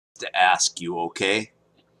to ask you, okay?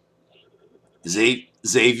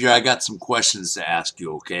 Xavier, I got some questions to ask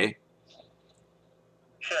you, okay?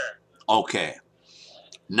 Sure. Okay.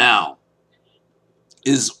 Now,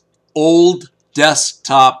 is old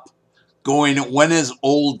desktop going, when is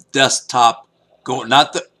old desktop going,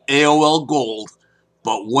 not the AOL Gold,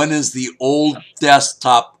 but when is the old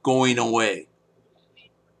desktop going away?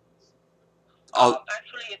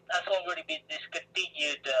 Actually, it has already been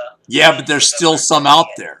discontinued. Yeah, This but there's still November some 30th. out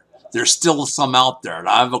there. There's still some out there. And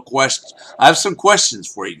I have a question. I have some questions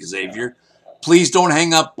for you, Xavier. Please don't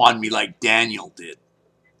hang up on me like Daniel did.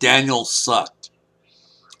 Daniel sucked.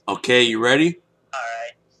 Okay, you ready? All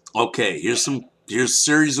right. Okay, here's a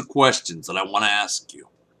series of questions that I want to ask you.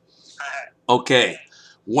 All right. Okay,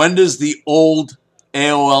 when does the old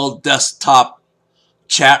AOL desktop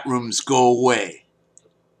chat rooms go away?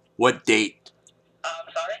 What date?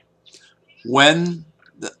 Sorry. When?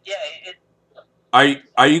 Yeah. Are you Go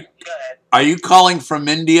ahead. are you calling from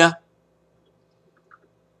India?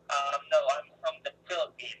 No, I'm from the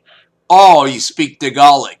Philippines. Oh, you speak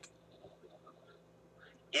Tagalog.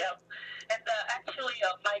 Yep. And actually,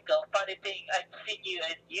 Michael, funny thing, I've seen you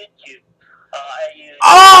on YouTube.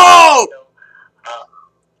 Oh! You know, uh,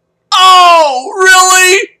 Oh,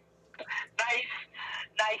 really?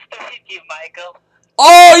 nice to meet you, Michael.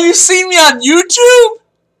 Oh, you see me on YouTube?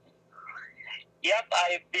 Yep,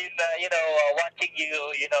 I've been, watching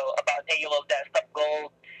you, about AOL Desktop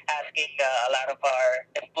Gold, asking a lot of our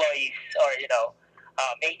employees or,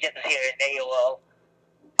 agents here in AOL.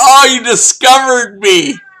 Oh, you discovered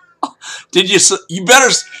me. Did you? You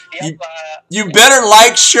better. Yep, You better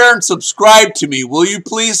like, share, and subscribe to me. Will you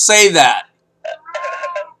please say that?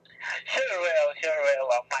 sure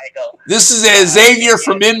will, Michael. This is Xavier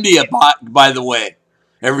from India, by the way,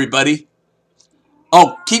 everybody.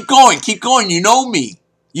 Oh, keep going. You know me.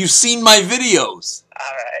 You've seen my videos. All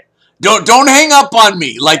right. Don't hang up on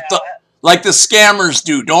me like the scammers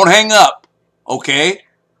do. Don't hang up, okay?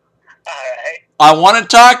 All right. I want to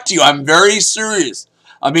talk to you. I'm very serious.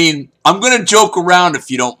 I mean, I'm going to joke around if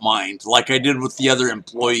you don't mind, like I did with the other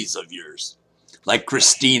employees of yours, like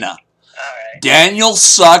Christina. All right. Daniel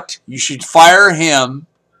sucked. You should fire him.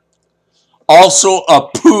 Also, a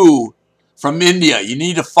poo from India. You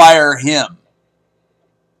need to fire him,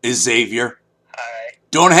 Xavier. All right.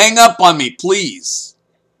 Don't hang up on me, please.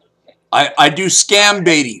 I do scam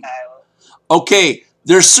baiting. Okay,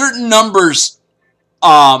 there's certain numbers in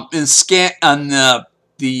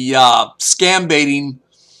the scam baiting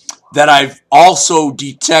that I've also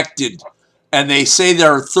detected, and they say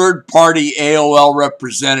they're third-party AOL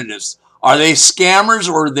representatives. Are they scammers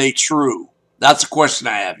or are they true? That's a question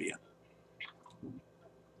I have you.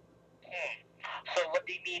 So what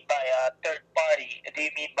do you mean by third party? Do you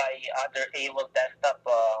mean by other AOL desktop?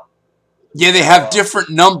 Yeah, they have different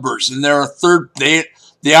numbers, and they're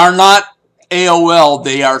they are not AOL.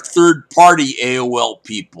 They are third-party AOL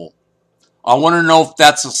people. I want to know if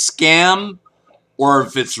that's a scam or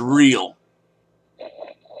if it's real. Well,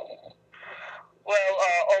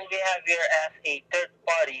 all we have here as a third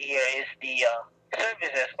party here is the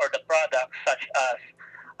services or the products such as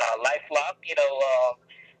LifeLock.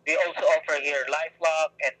 We also offer here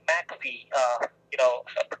LifeLock and McAfee.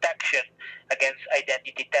 Protection against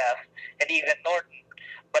identity theft, and even Norton.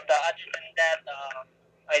 But other than that,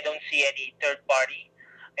 I don't see any third party.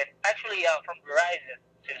 And actually, from Verizon,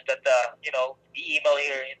 since that the email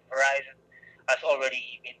here in Verizon has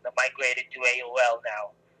already been migrated to AOL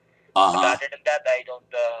now. But other than that, I don't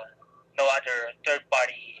no other third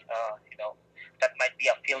party that might be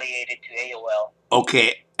affiliated to AOL.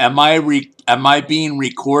 Okay, am I being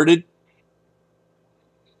recorded?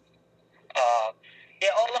 Yeah,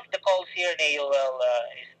 all of the calls here in AOL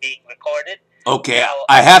is being recorded. Okay, Now,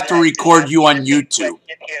 I have to record you on YouTube.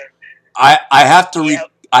 I have to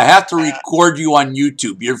record you on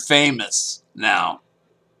YouTube. You're famous now.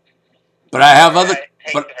 But I have other.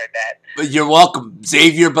 But you're welcome,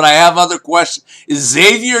 Xavier. But I have other questions. Is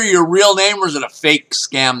Xavier your real name or is it a fake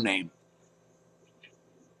scam name?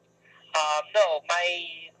 No, my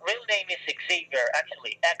real name is Xavier.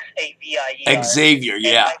 Actually, Xavier. Xavier,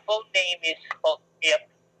 yeah. And my full name is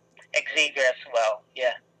Xavier as well.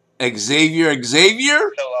 Yeah.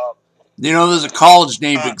 Xavier. So, there's a college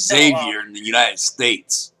named Xavier in the United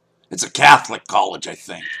States. It's a Catholic college, I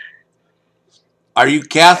think. Are you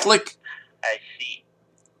Catholic? I see.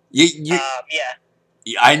 Yeah.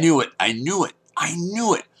 I knew it.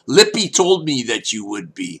 Lippy told me that you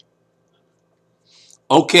would be.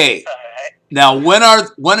 Okay. Now, when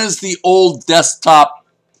is the old desktop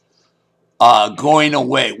going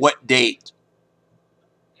away? What date?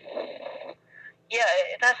 Yeah,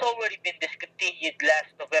 it has already been discontinued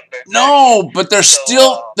last November No, but So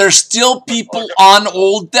there's still but people other, on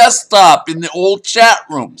old desktop in the old chat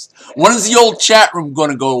rooms. When is the old chat room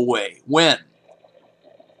going to go away? When?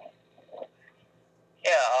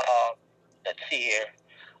 yeah. Let's see here.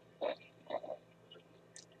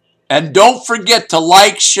 And don't forget to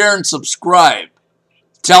like, share, and subscribe.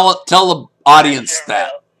 Tell the I audience sure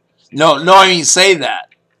that. will. No, I mean say that.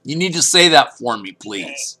 You need to say that for me,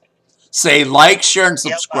 please. Say like, share, and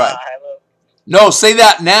Yep. subscribe. I will. No, say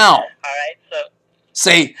that now. All right. So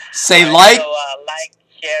Say all right. So like. like,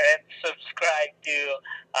 share, and subscribe to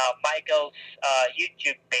Michael's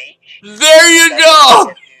YouTube page There so you that you can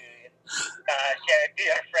go. share it to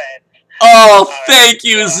your friends. Oh, All right. thank So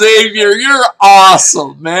you, Xavier. You're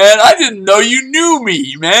awesome, man. I didn't know you knew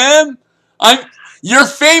me, man. You're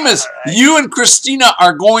famous. all right. You and Christina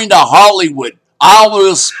are going to Hollywood. I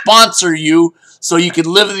will sponsor you so you can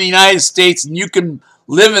live in the United States and you can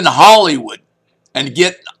live in Hollywood and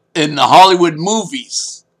get in the Hollywood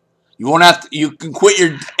movies. You won't have to, you can quit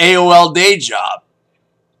your AOL day job.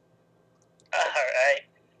 All right.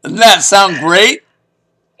 Doesn't that sound great?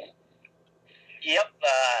 Yep.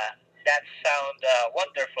 That sounds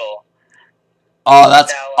wonderful. Oh,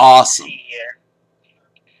 that's Now let's awesome. see here.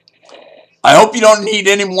 I hope you don't need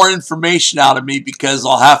any more information out of me because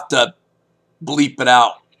I'll have to bleep it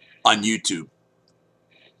out on YouTube.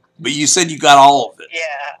 But you said you got all of it. Yeah.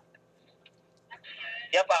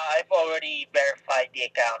 Yep. I've already verified the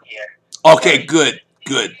account here. Okay, good.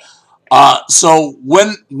 So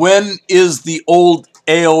when is the old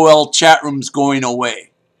AOL chat rooms going away?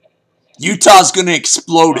 Utah's going to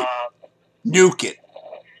explode it, nuke it.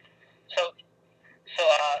 So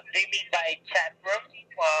do you mean by chat room?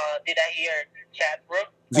 Did I hear chat room?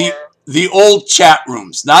 The old chat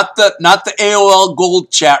rooms, not the AOL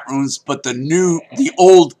Gold chat rooms, but the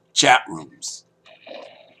old chat rooms.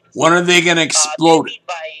 When are they going to explode it?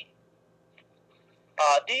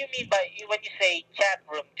 Do you mean by when you say chat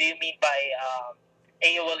room? Do you mean by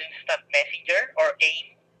AOL Instant Messenger or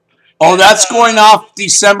AIM? Oh, that's going off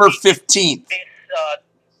December 15th. This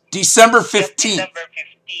December 15th. December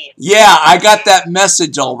 15th. Yeah, I got that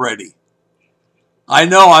message already. I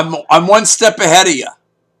know. I'm one step ahead of you.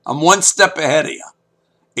 I'm one step ahead of you.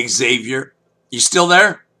 Xavier, you still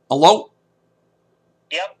there? Hello?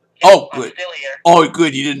 Yep. Oh, good. I'm still here. Oh,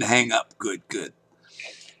 good. You didn't hang up. Good.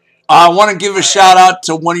 I want to give a shout out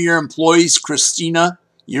to one of your employees, Christina.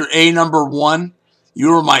 You're A1.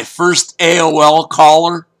 You were my first AOL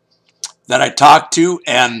caller that I talked to,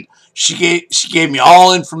 and she gave me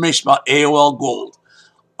all information about AOL Gold.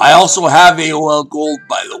 I also have AOL Gold,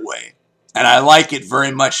 by the way, and I like it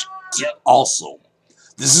very much also.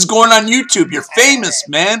 This is going on YouTube. You're famous,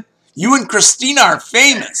 man. You and Christina are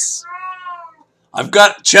famous. I've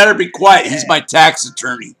got Cheddar, be quiet. He's my tax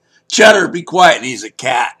attorney. Cheddar, be quiet. And he's a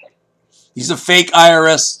cat. He's a fake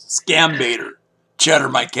IRS scam baiter. Cheddar,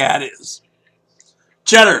 my cat is.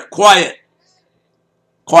 Cheddar, quiet.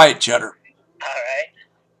 Quiet, Cheddar. All right.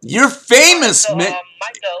 You're famous, So, man.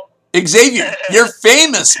 Michael. Xavier, you're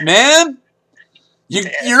famous, man. You're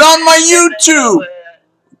on my YouTube.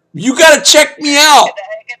 You got to check me out.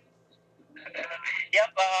 Yep.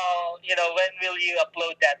 When will you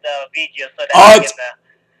upload that video so that I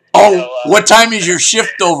can? What time is your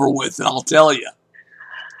shift over with? And I'll tell you.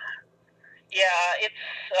 Yeah, it's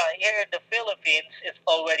here in the Philippines. It's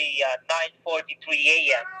already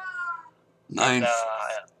 9:43 a.m.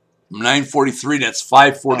 9:43. That's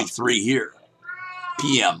 5:43 here,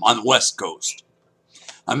 p.m. on the West Coast.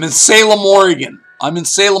 I'm in Salem, Oregon.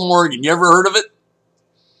 You ever heard of it?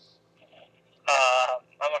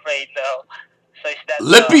 I'm afraid no. So is that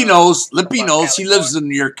Lippy knows. He lives in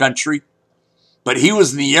your country, but he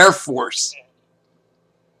was in the Air Force.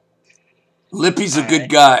 Lippy's a good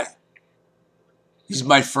guy. He's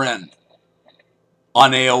my friend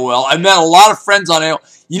on AOL. I met a lot of friends on AOL.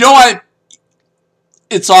 You know,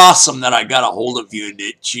 it's awesome that I got a hold of you and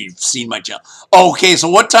that you've seen my channel. Okay, so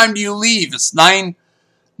what time do you leave? It's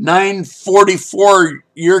 9:44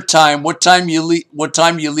 your time. What time you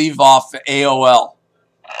leave off AOL?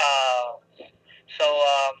 So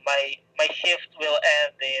my shift will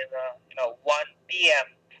end in 1 p.m.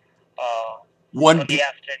 1 in the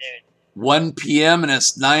afternoon. 1 p.m. and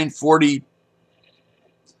it's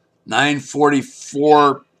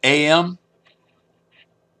 9:44 a.m.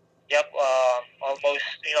 Yep. Almost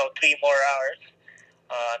 3 more hours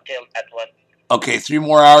until that one. Okay, 3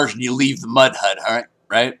 more hours and you leave the mud hut, all right?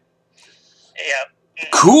 Right? Yep.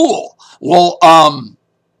 Cool. Well,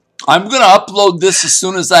 I'm going to upload this as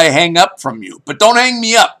soon as I hang up from you. But don't hang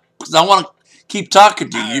me up because I want to keep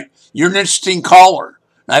talking to you. You're an interesting caller.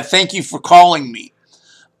 And I thank you for calling me.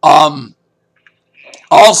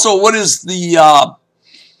 Also, what does the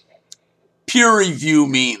peer review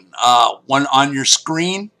mean? One on your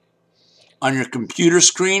screen, on your computer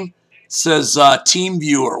screen, it says Team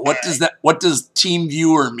Viewer. All What does right. that? What does Team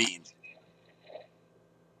Viewer mean?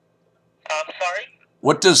 Sorry.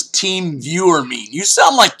 What does Team Viewer mean? You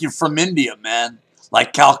sound like you're from India, man.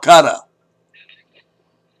 Like Calcutta.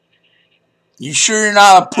 You sure you're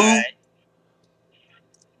not a All poo? right.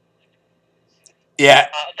 Yeah.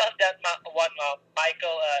 About that one,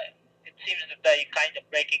 Michael, it seems that you're kind of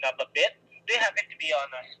breaking up a bit. Do you happen to be on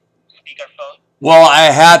a speakerphone? Well, I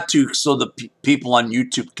had to so the people on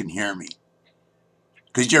YouTube can hear me.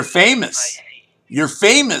 Because you're I famous. see. You're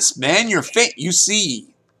famous, man. You see.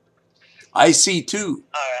 I see too.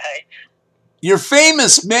 All right. You're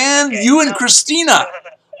famous, man. Okay. You and Now, Christina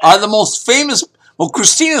are the most famous. Well,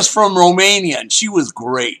 Christina's from Romania, and she was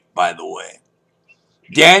great, by the way.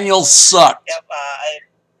 Daniel sucked. yep.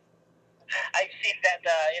 I've seen that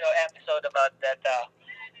episode about that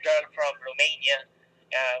girl from Romania,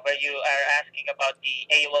 where you are asking about the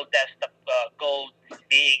AOL desktop gold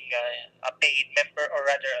being a paid member, or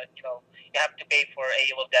rather, you have to pay for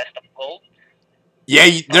AOL desktop gold. Yeah,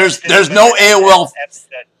 I still there's remember no that AOL.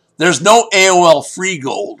 episode. There's no AOL free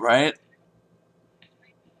gold, right?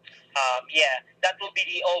 Yeah, that will be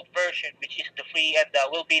the old version, which is the free and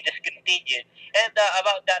will be discontinued. And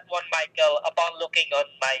about that one, Michael, upon looking on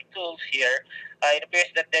my tools here, it appears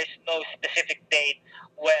that there's no specific date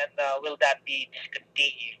when will that be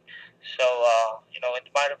discontinued. So, in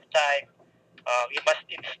the matter of time, you must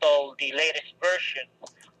install the latest version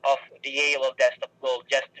of the AOL Desktop Gold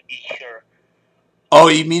just to be sure. Oh,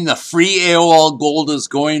 you mean the free AOL gold is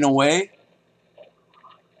going away?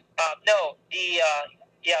 No,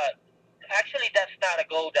 yeah, actually, that's not a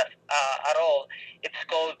gold at all. It's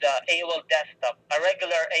called AOL Desktop, a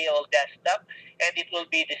regular AOL Desktop, and it will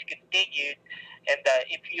be discontinued. And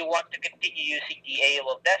if you want to continue using the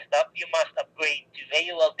AOL Desktop, you must upgrade to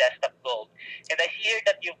AOL Desktop Gold. And I see here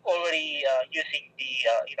that you're already using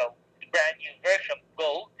the brand new version of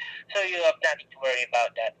Gold, so you have nothing to worry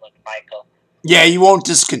about that one, Michael. Yeah, you won't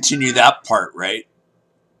discontinue that part, right?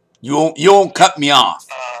 You won't cut me off.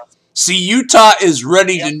 See, Utah is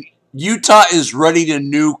ready Yep. to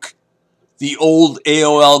nuke the old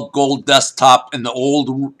AOL Gold desktop and the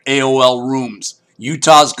old AOL rooms.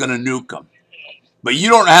 Utah's going to nuke them. But you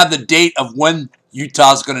don't have the date of when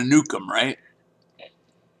Utah's going to nuke them, right?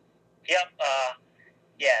 Yep.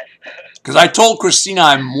 Yes. Because I told Christina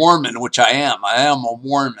I'm Mormon, which I am. I am a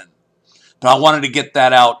Mormon. But I wanted to get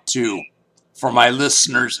that out too for my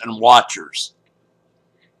listeners and watchers.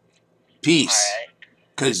 Peace. All right.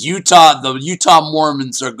 Because the Utah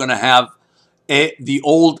Mormons are going to have the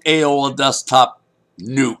old AOL desktop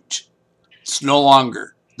nuked. It's no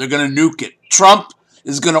longer. They're going to nuke it. Trump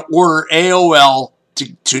is going to order AOL to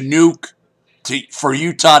nuke, for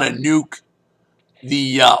Utah to nuke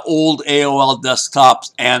the old AOL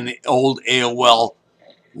desktops and the old AOL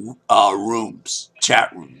rooms,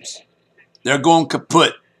 chat rooms. They're going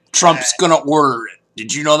kaput. Trump's going to order it.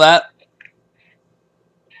 Did you know that?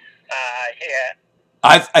 Yeah.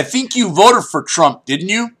 I think you voted for Trump, didn't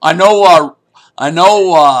you? I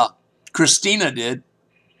know Christina did,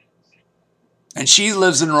 and she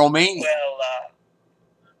lives in Romania.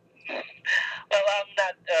 Well, I'm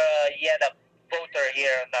not yet a voter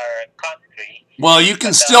here in our country. Well, you can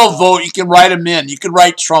But, still vote. You can write him in. You can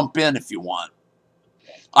write Trump in if you want.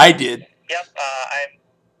 I did. Yep.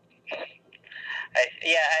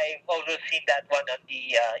 I've also seen that one on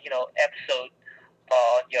the episode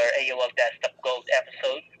on your AOL Desktop Gold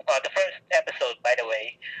episode. The first episode, by the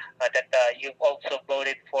way, that you've also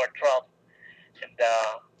voted for Trump, and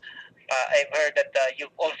I've heard that you've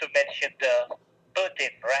also mentioned Putin,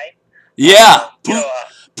 right? Yeah, You know,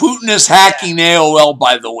 Putin is hacking AOL,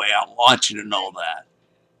 by the way. I want you to know that.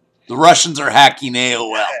 The Russians are hacking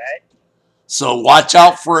AOL. right? So watch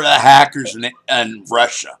out for the hackers in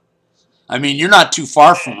Russia. I mean, you're not too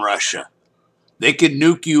far from Russia. They could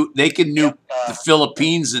nuke you. They could nuke the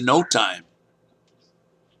Philippines in no time.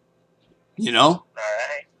 You know? All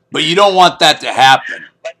right. But you don't want that to happen.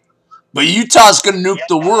 But Utah's going to nuke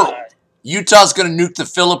the world. Utah's going to nuke the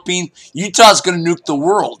Philippines. Utah's going to nuke the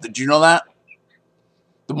world. Did you know that?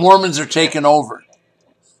 The Mormons are taking over.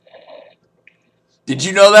 Did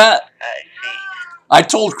you know that? I see. I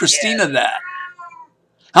told Christina that.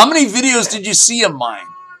 How many videos did you see of mine?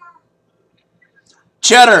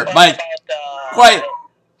 Cheddar, my quiet.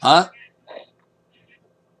 Huh?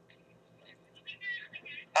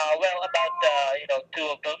 Well, about two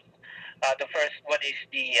of them. The first one is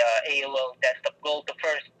the AOL Desktop Gold, the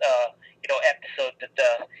first episode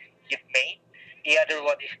that you've made. The other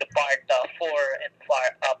one is the part 4 and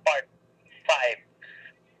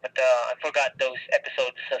I forgot those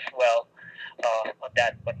episodes as well on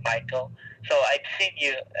that one, Michael. So I've seen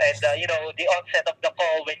you, and the onset of the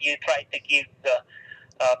call when you try to give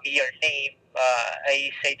me your name, I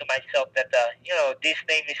say to myself that this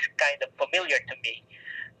name is kind of familiar to me.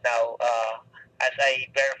 Now, as I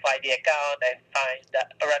verify the account, I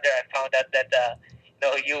found out that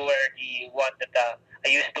you were the one that I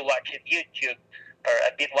used to watch on YouTube, or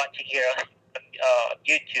I've been watching here on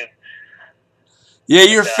YouTube. Yeah,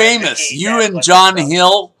 you're And I famous. appreciate You that and one as John well.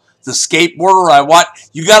 Hill, the skateboarder.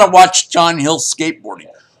 You got to watch John Hill skateboarding.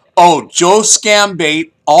 Oh, Joe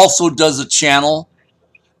Scambate also does a channel,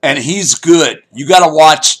 and he's good. You got to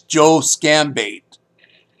watch Joe Scambate.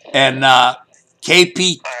 And KP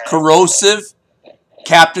All right. Corrosive,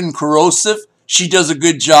 Captain Corrosive, she does a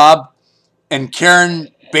good job. And Karen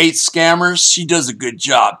Bates Scammers, she does a good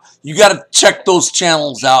job. You got to check those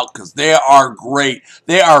channels out because they are great.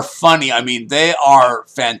 They are funny. I mean, they are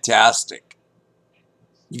fantastic.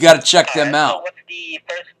 You got to check All them right. So out. what's the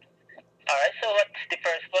first? All right. So what's the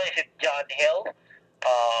first one? Is it John Hill?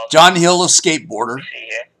 John Hill, a Let skateboarder, me see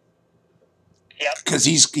here. Yep. because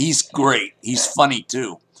he's great. He's funny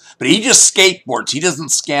too. But he just skateboards. He doesn't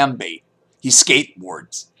scam bait. He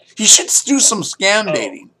skateboards. He should do some scam Oh.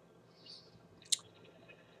 baiting.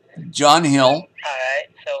 John Hill, All right.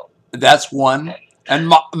 So. that's one.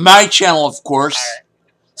 And my channel, of course. All right.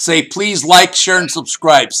 Say, please like, share, and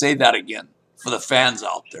subscribe. Say that again for the fans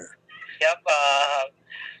out there. Yep.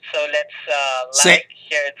 So let's Say, like,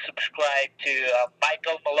 share, and subscribe to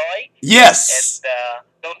Michael Malloy. yes. And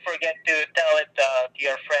don't forget to tell it to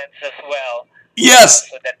your friends as well. Yes.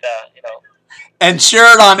 So that And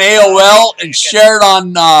share it on AOL and share it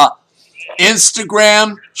on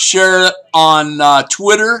Instagram. Share it on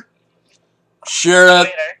Twitter. Share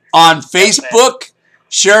it on Facebook.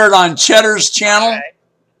 Share it on Cheddar's channel. All right.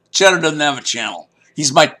 Cheddar doesn't have a channel.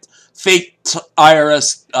 He's my fake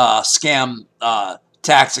IRS scam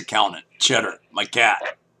tax accountant. Cheddar, my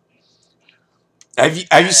cat. Have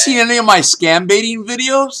you seen any of my scam baiting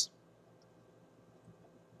videos?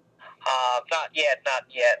 Not yet. Not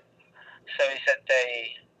yet. So is it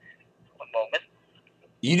a one moment?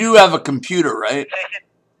 You do have a computer, right? So is it?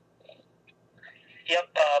 Yep.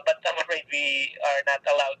 But I'm afraid we are not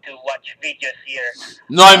allowed to watch videos here.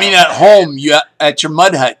 No, I mean at home. You at your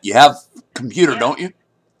mud hut. You have a computer, Yeah. don't you?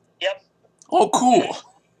 Yep. Oh, cool.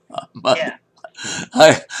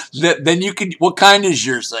 Yeah. Then you can. What kind is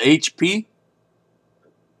yours? A HP?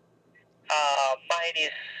 Mine is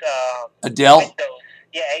A Dell? Windows.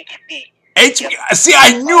 Yeah, HP. HP. Yep. See,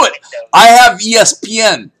 I knew it. Windows. I have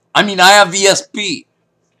ESPN. I mean, I have ESP.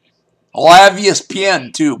 Oh, I have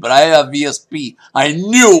ESPN too, but I have ESP. I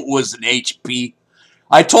knew it was an HP.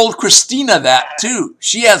 I told Christina that too.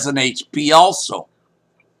 She has an HP also.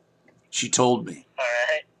 She told me. All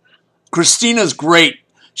right. Christina's great.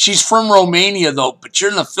 She's from Romania though, but you're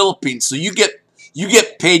in the Philippines, so you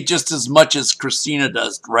get paid just as much as Christina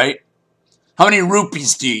does, right? How many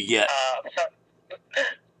rupees do you get?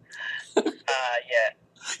 Yeah.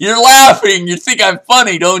 You're laughing. You think I'm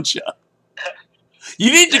funny, don't you?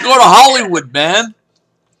 You need to go to Hollywood, man.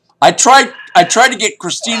 I tried to get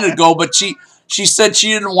Christina to go, but she said she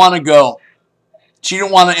didn't want to go. She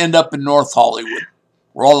didn't want to end up in North Hollywood,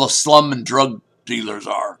 where all the slum and drug dealers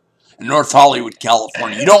are. In North Hollywood,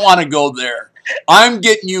 California. You don't want to go there. I'm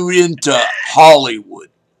getting you into Hollywood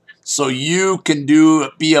so you can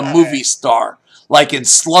be a movie star. Like in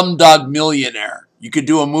Slumdog Millionaire. You could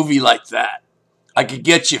do a movie like that. I could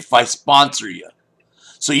get you if I sponsor you.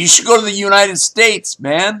 So you should go to the United States,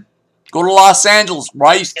 man. Go to Los Angeles,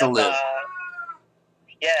 where I used to live.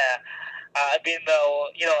 Yeah. I've been,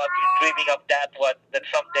 I've been dreaming of that one. That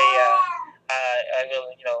someday,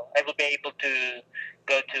 I will be able to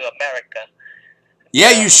go to America.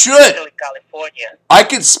 Yeah, you should. Especially California. I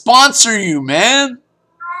could sponsor you, man.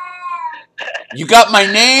 You got my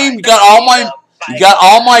name. You got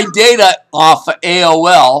all my data off of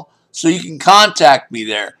AOL, so you can contact me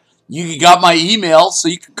there. You got my email, so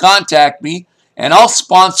you can contact me, and I'll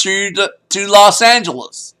sponsor you to Los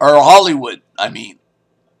Angeles or Hollywood. I mean,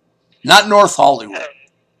 not North Hollywood.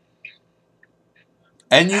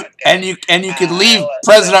 And you could leave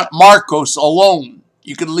President Marcos alone.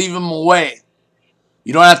 You could leave him away.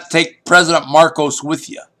 You don't have to take President Marcos with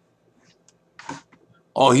you.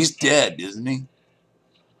 Oh, he's dead, isn't he?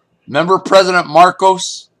 Remember President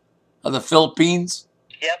Marcos of the Philippines?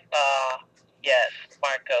 Yep. Yes,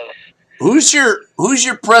 Marcos. Who's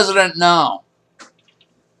your president now?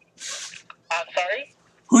 I'm sorry?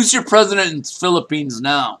 Who's your president in the Philippines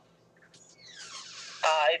now?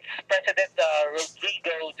 It's President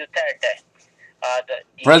Rodrigo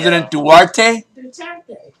Duterte. President Duarte?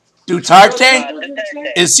 Duterte. Duterte?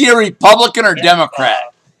 Duterte. Is he a Republican or Yep.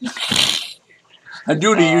 Democrat? I'm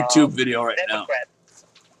doing a Uh, YouTube video right now. Democrat.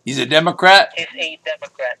 He's a Democrat? He's a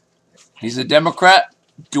Democrat. He's a Democrat?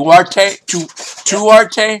 Duarte?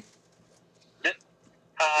 Duarte?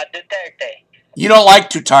 Duterte. You don't like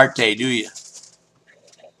Duterte, do you?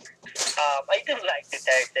 I do like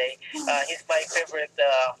Duterte. He's my favorite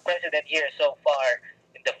president here so far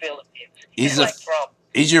in the Philippines. He's like Trump.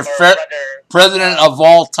 He's your Or rather, president of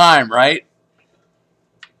all time, right?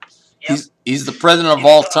 Yep. He's the president of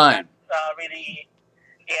all time. Really,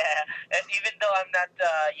 yeah. And even though I'm not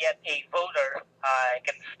yet a voter, I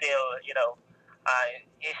can still,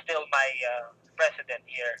 he's still my president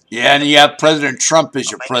here. Yeah, and you have President Trump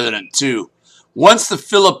as your president too. Once the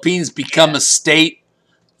Philippines become a state,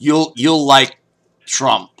 you'll like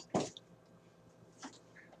Trump.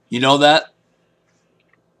 You know that?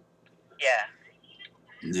 Yeah.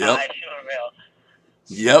 Yep. I sure will.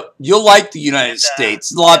 Yep. You'll like the United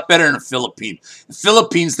States. It's a lot better than the Philippines. The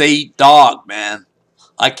Philippines, they eat dog, man.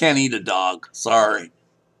 I can't eat a dog. Sorry.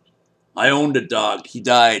 I owned a dog. He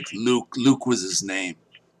died. Luke. Luke was his name.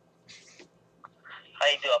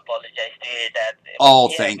 I do apologize to hear that. Oh,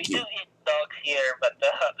 yeah, thank you. We do eat dogs here, but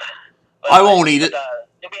I won't eat it.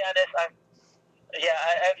 To be honest, I'm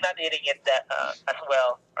not eating it that as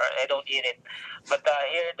well, or I don't eat it. But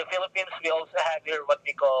here in the Philippines, we also have here what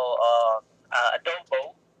we call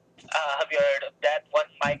adobo. Have you heard of that one,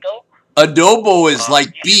 Michael? Adobo is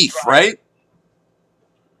like beef, right?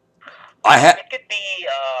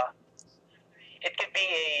 It could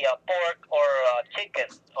be a pork or a chicken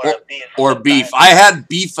or a beef. Or beef. I had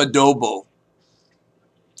beef adobo.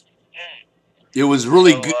 It was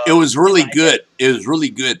really good. It was really good. It was really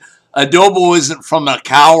good. Adobo isn't from a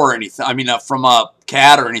cow or anything. I mean, from a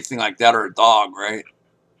cat or anything like that, or a dog, right?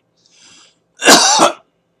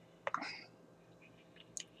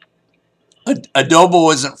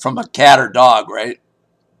 Adobo isn't from a cat or dog, right?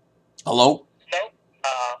 Hello? No.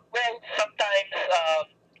 Well, sometimes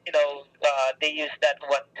they use that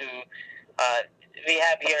one to. We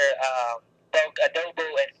have here dog adobo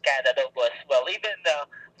and cat adobo as well. Even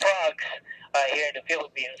frogs here in the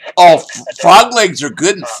Philippines. Oh, frog legs are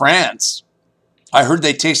good in France. I heard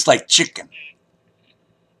they taste like chicken.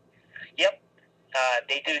 Yep.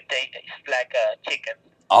 They do taste like chicken.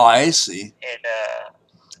 Oh, I see. And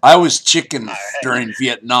I was chicken during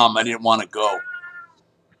Vietnam. I didn't want to go.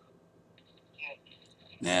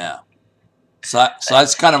 Yeah. So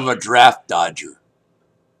that's kind of a draft dodger.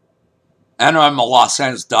 And I'm a Los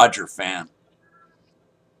Angeles Dodger fan.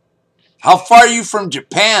 How far are you from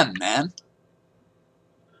Japan, man?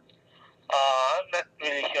 I'm not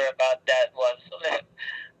really sure about that one,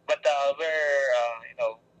 but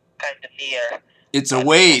we're kind of near. It's a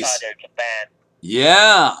ways. Japan.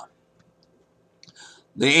 Yeah.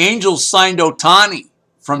 The Angels signed Ohtani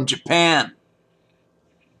from Japan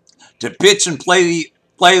to pitch and play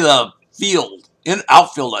the field, in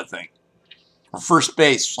outfield, I think, or first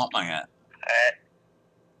base, something like that.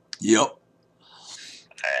 Yep.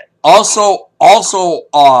 Also,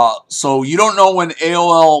 so you don't know when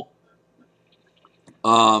AOL,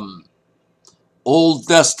 old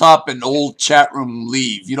desktop and old chat room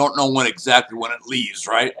leave. You don't know exactly when it leaves,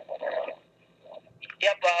 right?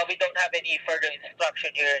 Yep, we don't have any further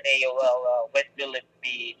instruction here in AOL. When will it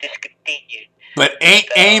be discontinued? But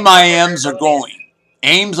AIM IMs are going.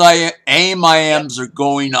 AIM IMs are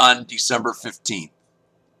going on December 15th.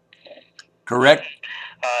 Correct?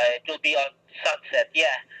 It will be on sunset. Yeah,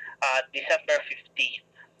 December 15th.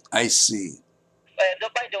 I see. And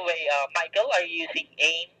by the way, Michael, are you using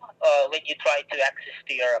AIM when you try to access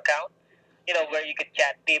to your account? You know, where you can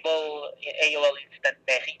chat people in AOL Instant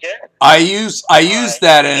Messenger? I use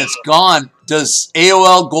that and it's gone. Does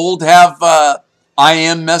AOL Gold have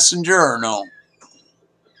IM Messenger or no?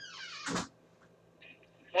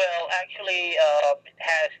 Well, actually, it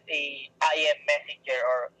has a IM Messenger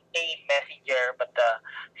or AIM Messenger, but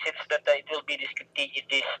since that it will be discontinued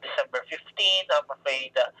this December 15th, I'm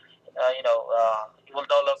afraid you will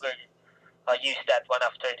no longer use that one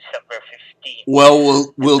after December 15th.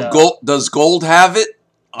 Well, does Gold have it?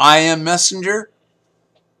 IM Messenger?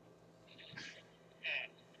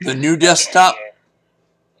 The new desktop?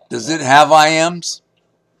 Does it have IMs?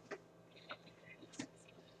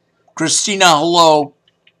 Christina, hello.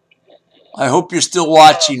 I hope you're still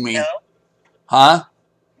watching me. No? Huh?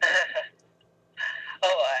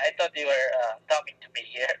 I thought you were talking to me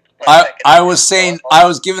here. I was saying, I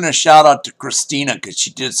was giving a shout out to Christina because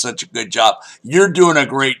she did such a good job. You're doing a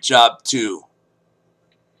great job too.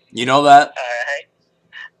 You know that? All right.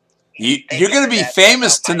 You're going to be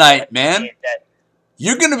famous tonight, man.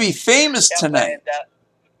 You're going to be famous tonight.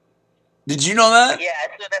 Did you know that? Yeah,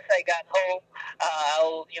 as soon as I got home,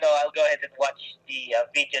 I'll go ahead and watch the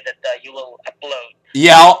video that you will upload.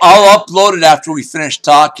 Yeah, I'll upload it after we finish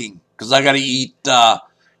talking because I got to eat.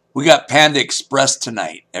 We got Panda Express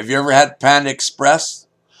tonight. Have you ever had Panda Express?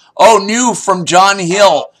 Oh, new from John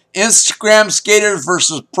Hill. Instagram skaters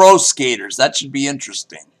versus pro skaters. That should be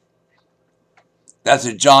interesting. That's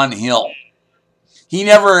a John Hill. He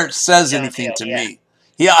never says John anything Hill, to yeah. me.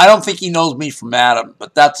 I don't think he knows me from Adam,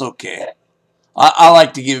 but that's okay. I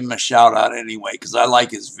like to give him a shout out anyway because I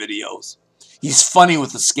like his videos. He's funny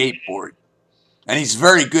with the skateboard. And he's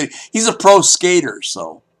very good. He's a pro skater,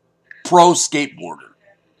 so pro skateboarder.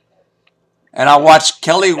 And I watch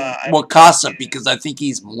Kelly Wakasa because I think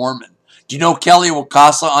he's Mormon. Do you know Kelly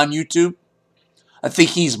Wakasa on YouTube? I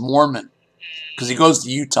think he's Mormon because he goes to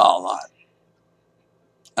Utah a lot.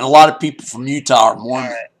 And a lot of people from Utah are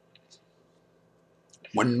Mormon.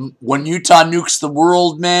 Right. When Utah nukes the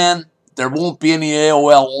world, man, there won't be any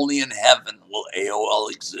AOL. Only in heaven will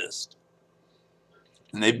AOL exist.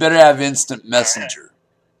 And they better have instant messenger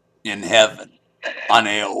in heaven on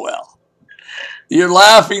AOL. You're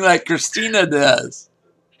laughing like Christina does.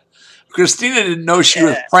 Christina didn't know she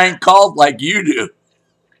was prank called like you do.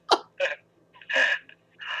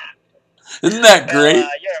 Isn't that great? You're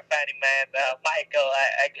a funny man, Michael.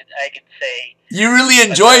 I could say. You really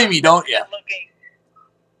enjoy me, don't you?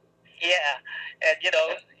 Yeah, and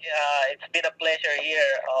it's been a pleasure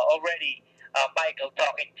here already, Michael,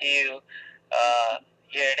 talking to you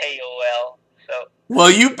here at AOL. So. Well,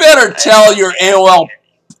 you better tell your AOL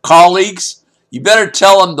colleagues. You better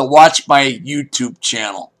tell them to watch my YouTube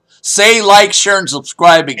channel. Say, like, share, and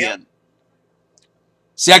subscribe again. Yep.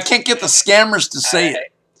 See, I can't get the scammers to say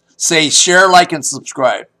it. Say, share, like, and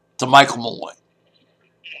subscribe to Michael Malloy.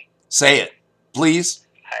 Say it, please.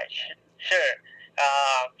 Sure.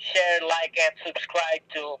 Share, like, and subscribe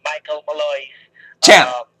to Michael Malloy's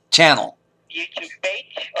channel. YouTube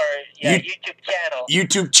page or YouTube channel.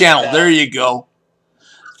 YouTube channel. There you go.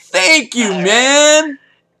 Thank you, man.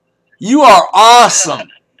 You are awesome.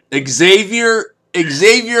 Xavier,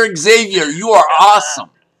 you are awesome.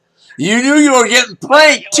 You knew you were getting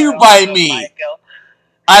pranked too by me. Michael.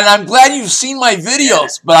 And I'm glad you've seen my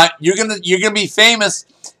videos, but you're gonna be famous,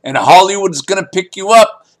 and Hollywood's gonna pick you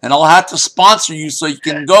up, and I'll have to sponsor you so you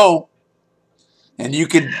can go, and you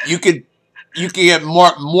could get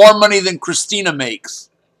more money than Christina makes.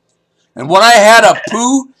 And when I had a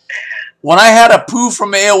poo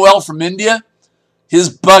from AOL from India, his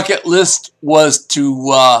bucket list was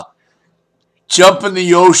to jump in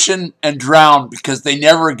the ocean and drown because they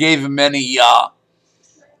never gave him any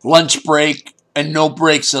lunch break and no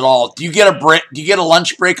breaks at all. Do you get a break? Do you get a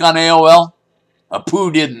lunch break on AOL? A poo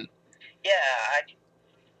didn't. Yeah,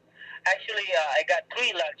 I got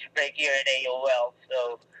 3 lunch break here in AOL.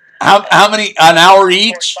 So how many? An hour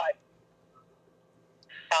each?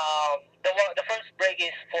 The first break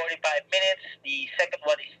is 45 minutes. The second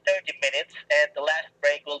one is 30 minutes, and the last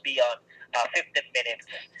break will be on 15 minutes.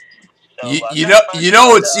 So, you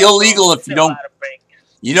know it's illegal if you don't.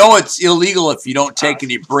 You know it's illegal if you don't take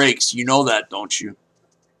any breaks. You know that, don't you?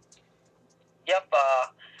 Yep.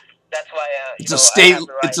 That's why. It's a state.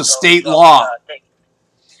 It's a state law.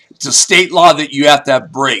 It's a state law that you have to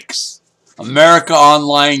have breaks. America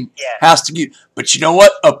Online has to give. But you know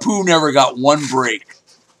what? Apu never got one break.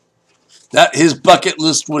 That his bucket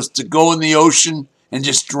list was to go in the ocean and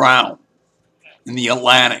just drown in the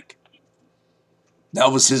Atlantic.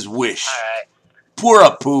 That was his wish. All right. Poor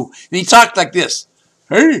Apu. And he talked like this.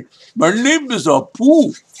 Hey, my name is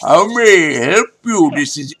Apu. How may I help you?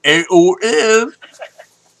 This is AOL.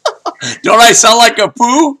 Don't I sound like Apu?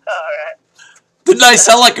 All right. Didn't I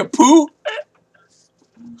sound like Apu?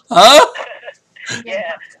 Huh?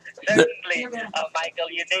 Yeah, certainly. Michael,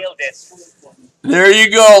 you nailed it. There you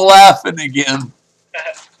go, laughing again.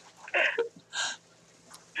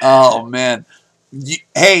 Oh man.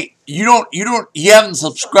 Hey, you haven't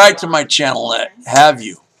subscribed to my channel yet, have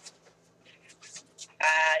you?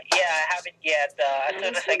 Yeah, I haven't yet. As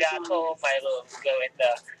soon as I got home, I will go and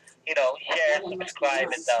share,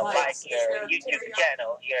 subscribe, and like your YouTube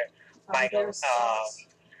channel here, Michael.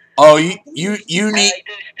 Oh, you need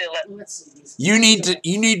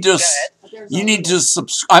to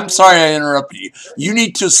I'm sorry I interrupted you. You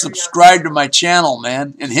need to subscribe to my channel,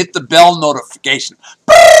 man, and hit the bell notification.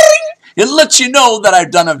 Bing! It lets you know that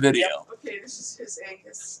I've done a video. Yep. Okay, this is his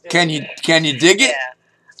Angus. Can you dig it? Yeah.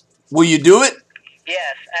 Will you do it?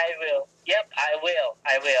 Yes, I will. Yep, I will.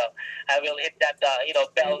 I will hit that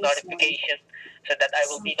bell notification so that I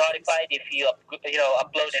will be notified if you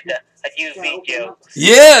uploaded a new video.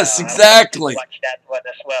 Yes, exactly. Watch that one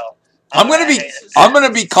as well. I'm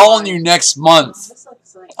gonna be calling you next month.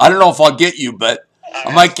 I don't know if I'll get you, but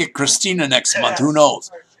I might get Christina next month. Who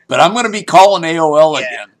knows? But I'm gonna be calling AOL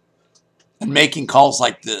again and making calls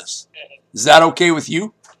like this. Is that okay with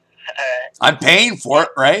you? I'm paying for it,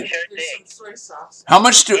 right? Sure There's thing. some soy sauce. How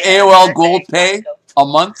much do Yeah, AOL sure Gold thing, pay Michael. a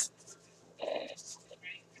month?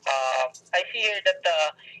 I see here that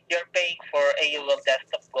you're paying for AOL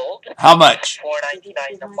Desktop Gold. How much?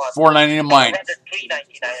 $4.99 a month. $4.99 a month. Rather,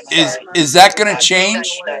 $3.99. I'm sorry. Is that gonna change?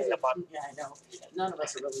 $3.99 a month. Yeah, I know. None of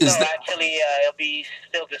us are really. Is No, the- actually, it'll be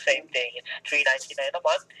still the same thing. It's $3.99 a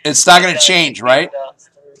month. It's not gonna change, right?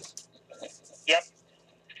 Yep,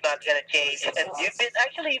 it's not gonna change. And you've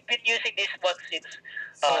been using this one since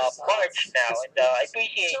March now, and I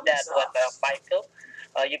appreciate that one, Michael.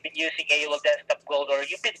 You've been using AOL Desktop Gold, or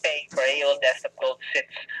you've been paying for AOL Desktop Gold since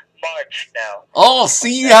March now. Oh,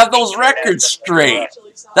 see, you have those records straight.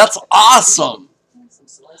 That's awesome.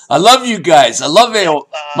 I love you guys. I love AOL.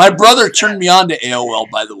 My brother turned me on to AOL,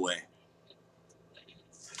 by the way.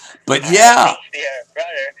 But yeah, Thanks to your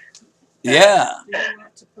brother.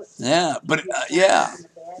 yeah, but yeah,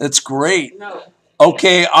 that's great. No.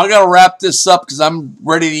 Okay, I gotta wrap this up because I'm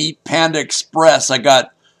ready to eat Panda Express. I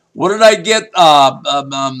got, what did I get?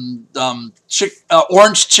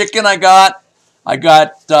 Orange chicken. I got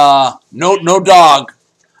no dog.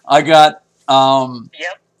 I got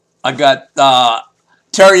Yep. I got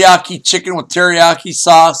teriyaki chicken with teriyaki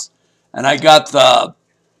sauce, and I got the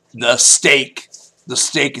steak. The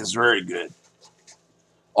steak is very good.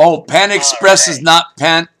 Oh, Panda Express is not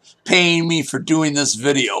paying me for doing this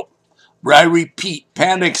video. I repeat,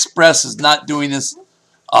 Panda Express is not doing this,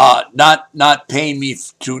 not paying me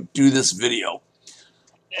to do this video.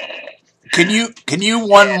 Can you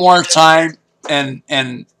one more time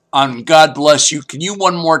and on God bless you? Can you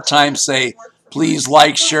one more time say please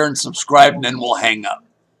like, share, and subscribe, and then we'll hang up.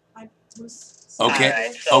 Okay.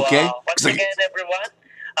 Alright, so, Okay. once again, everyone,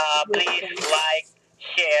 please like,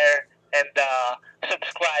 share, and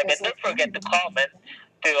subscribe, and don't forget to comment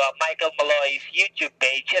to Michael Malloy's YouTube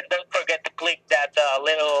page, and don't forget to click that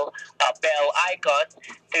little bell icon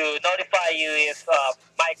to notify you if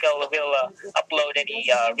Michael will upload any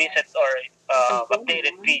recent or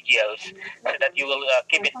updated videos, so that you will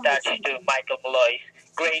keep in touch to Michael Malloy's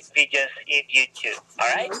great videos in YouTube. All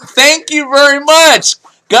right? Thank you very much.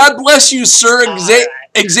 God bless you, sir.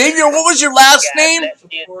 Xavier, what was your last God name? bless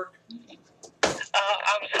you.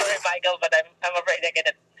 I'm sorry, Michael, but I'm afraid I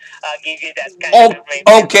cannot give you that kind of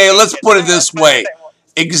information. Okay, let's put it this way.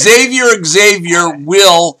 Xavier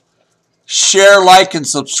will share, like, and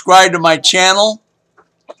subscribe to my channel.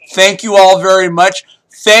 Thank you all very much.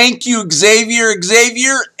 Thank you, Xavier,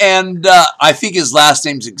 and I think his last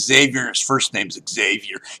name's Xavier and his first name's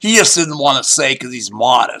Xavier. He just didn't want to say because he's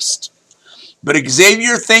modest. But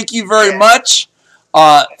Xavier, thank you very much.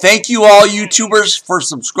 Thank you all YouTubers for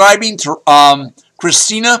subscribing to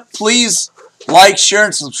Christina. Please like, share,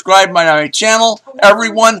 and subscribe to my channel.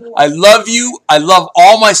 Everyone, I love you. I love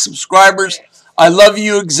all my subscribers. I love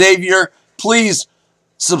you, Xavier. Please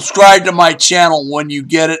subscribe to my channel when you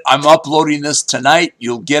get it. I'm uploading this tonight.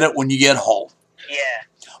 You'll get it when you get home. Yeah.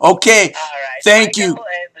 Okay. All right. Thank you. Michael,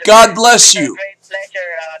 God bless you. Great pleasure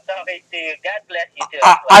talking to you. God bless you too.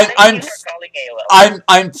 Thank you for calling AOL.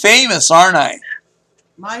 I'm famous, aren't I?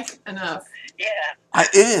 Mike, enough. Yeah. It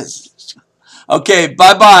is. Okay.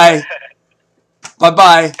 Bye-bye.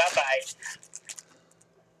 Bye-bye. Bye-bye.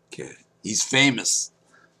 Okay. He's famous.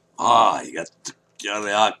 You got the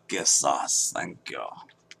teriyaki sauce. Thank you.